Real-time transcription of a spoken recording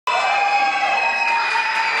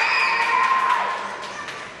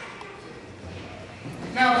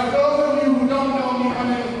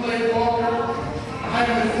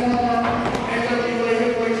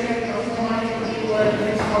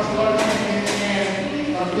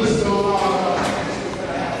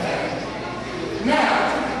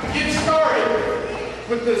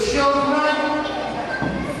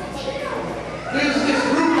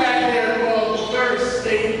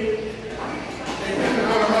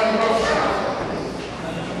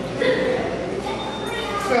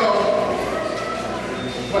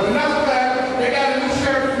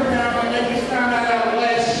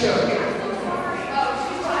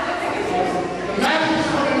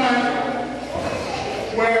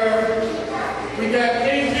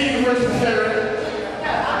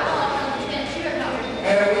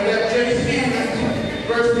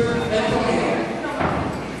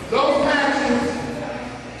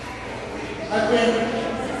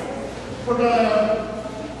we're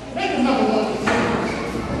gonna make another one of these things.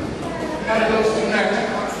 Gotta go to the next.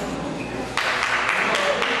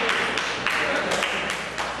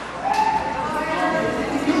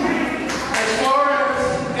 As far as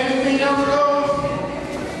anything else goes,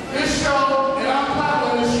 this show, and I'm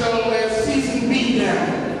calling this show as Season B now.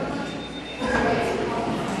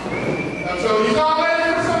 So you all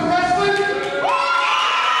ready for some wrestling?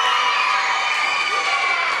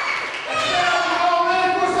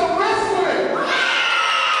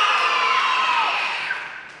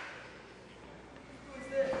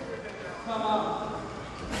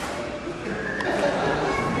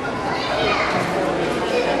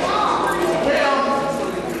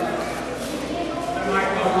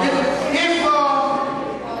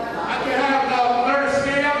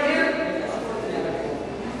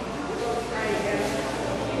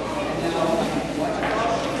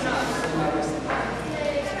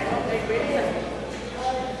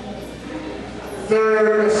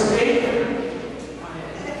 Third escape.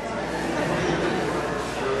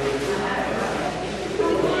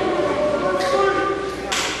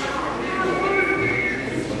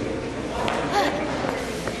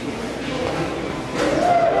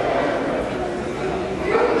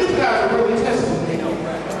 These guys are really testing me.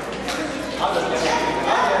 I'll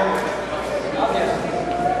get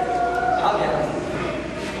it.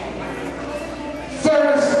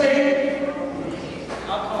 Third escape.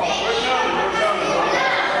 I'll call it.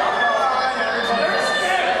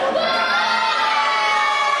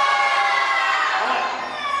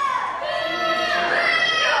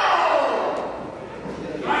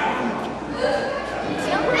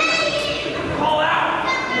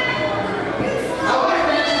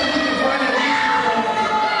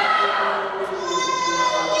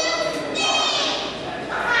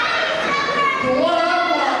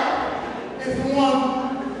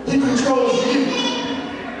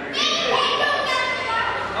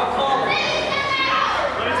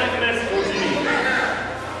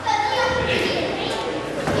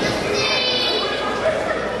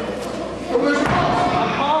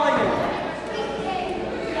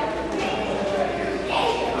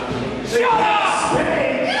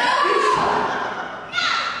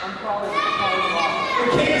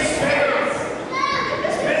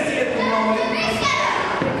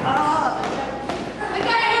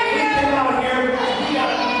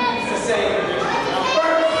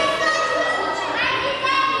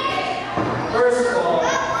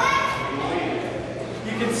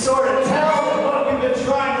 Sort of tell that what we've been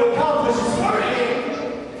trying to accomplish is working.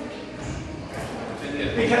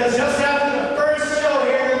 Because just after the first show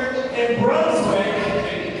here in Brunswick,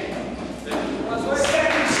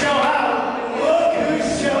 second show out, look who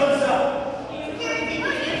shows up.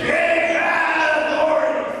 Big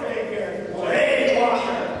authority figure, Lady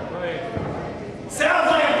Walker. Sounds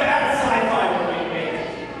like a bad sci-fi movie.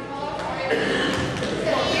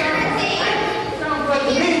 Sounds like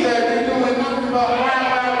to me that you're doing nothing about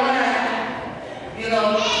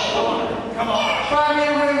come on. Find me a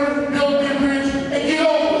river, build me a bridge, and get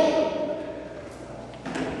over it.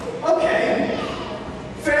 Okay.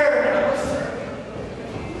 Fair enough.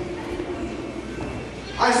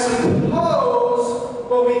 I suppose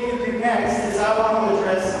what we can do next is I want to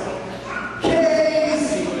address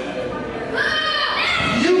Casey.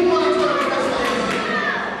 You want to talk about Casey?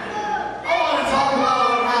 I want to talk about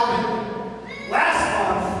what happened last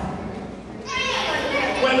month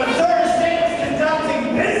when the third state was conducting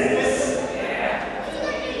business.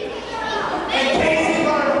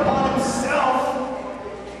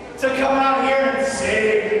 To come out here and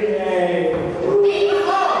save the day. I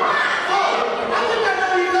think I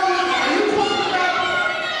know you know. Are you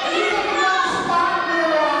talking about the spot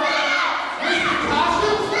where Mr.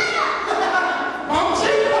 Cautious?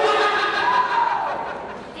 Bumpy?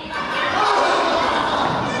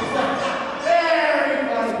 Very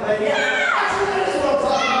funny, but yeah, actually that is what I'm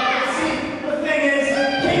talking about. See, the thing is,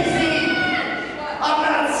 Casey, I'm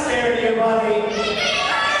not scared of you, buddy.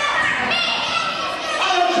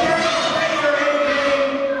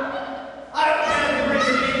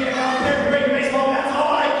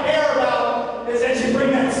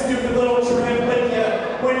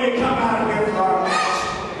 When you come out here for our match.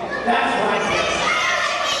 That's what I think.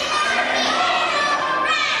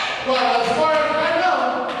 Well, as far as I know,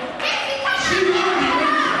 she will be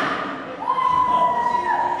with you.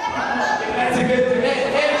 That's a good thing.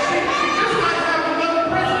 And she just might have another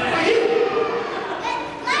present for you.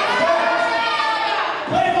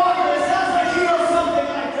 Play Walker, it sounds like you know something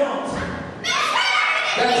I don't.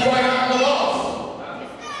 That's why I'm the boss.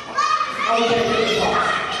 Okay, good boss.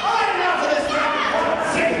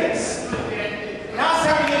 Now it's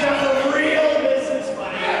time to get down to real business,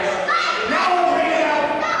 buddy.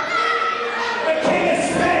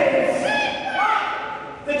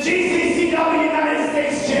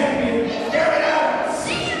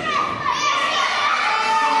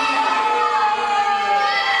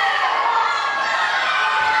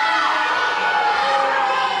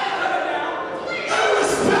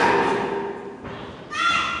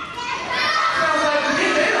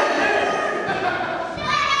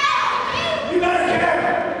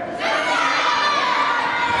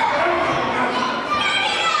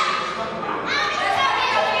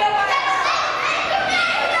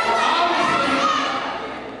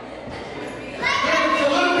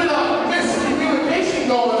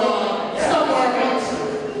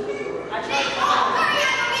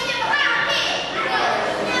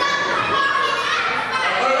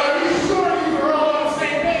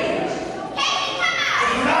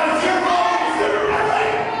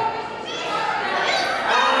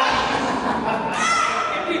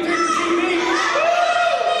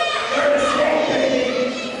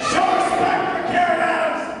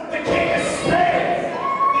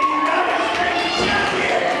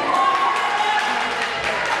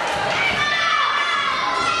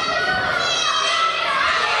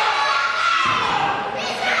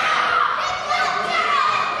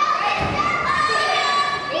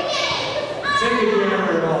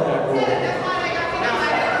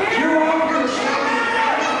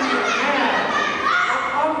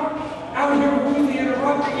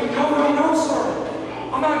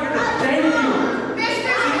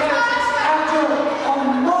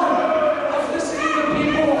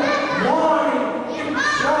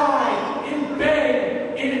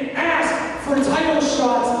 title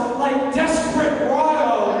shots like Desperate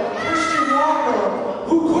Rado, Christian Walker,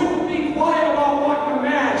 who couldn't be quiet about wanting a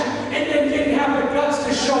match and then didn't have the guts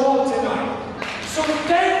to show up tonight. So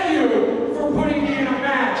thank you for putting me in a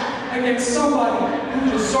match against somebody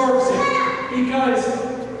who deserves it. Because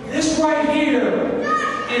this right here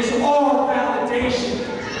is all validation.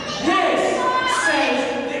 This says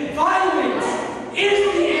that violence is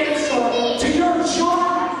the answer to your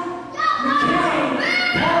John McCain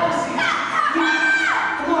policies.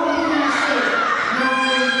 Come on, what do you say?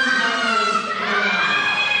 Nine.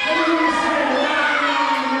 What do you say?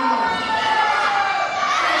 Nine.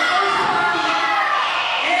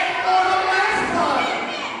 And for the last time,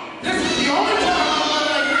 this is the only time I'm going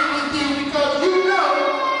to agree with you because you know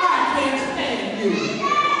I can't stand you.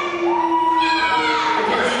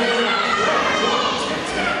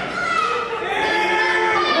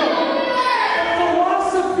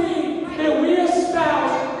 Philosophy that we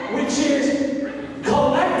espouse, which is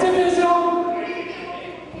collectivism,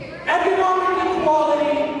 economic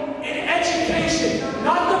equality, and education.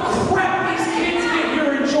 Not the crap these kids get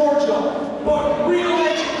here in Georgia, but real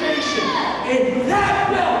education. And that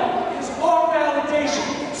belt is our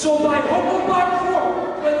validation. So by hook or by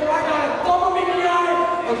crook, whether I gotta thumb them in the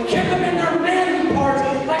eye or kick them in their manly parts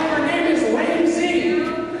like their name is Lame Z,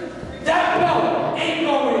 that belt ain't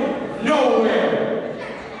going nowhere.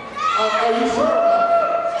 Are you sure about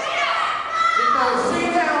that? Because see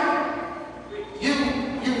now,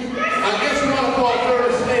 I guess you want to call it third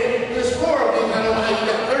estate. There's four of them. I don't know how you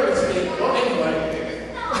got third estate. Well, anyway.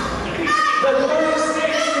 The third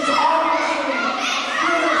estate is obviously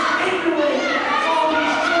feels ignorant of all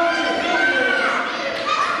these Georgia hillbillies.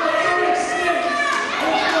 The third estate is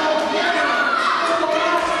the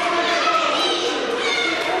last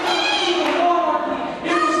monarchy.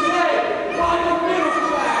 It was led by the middle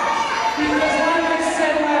class. Because like I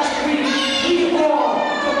said last week, we are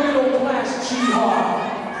the middle class jihad.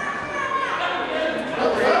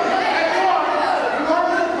 You are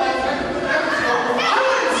middle class. I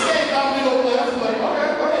wouldn't say I'm middle class, but okay,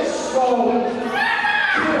 go ahead. So,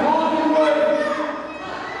 in Hollywood,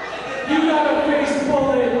 you gotta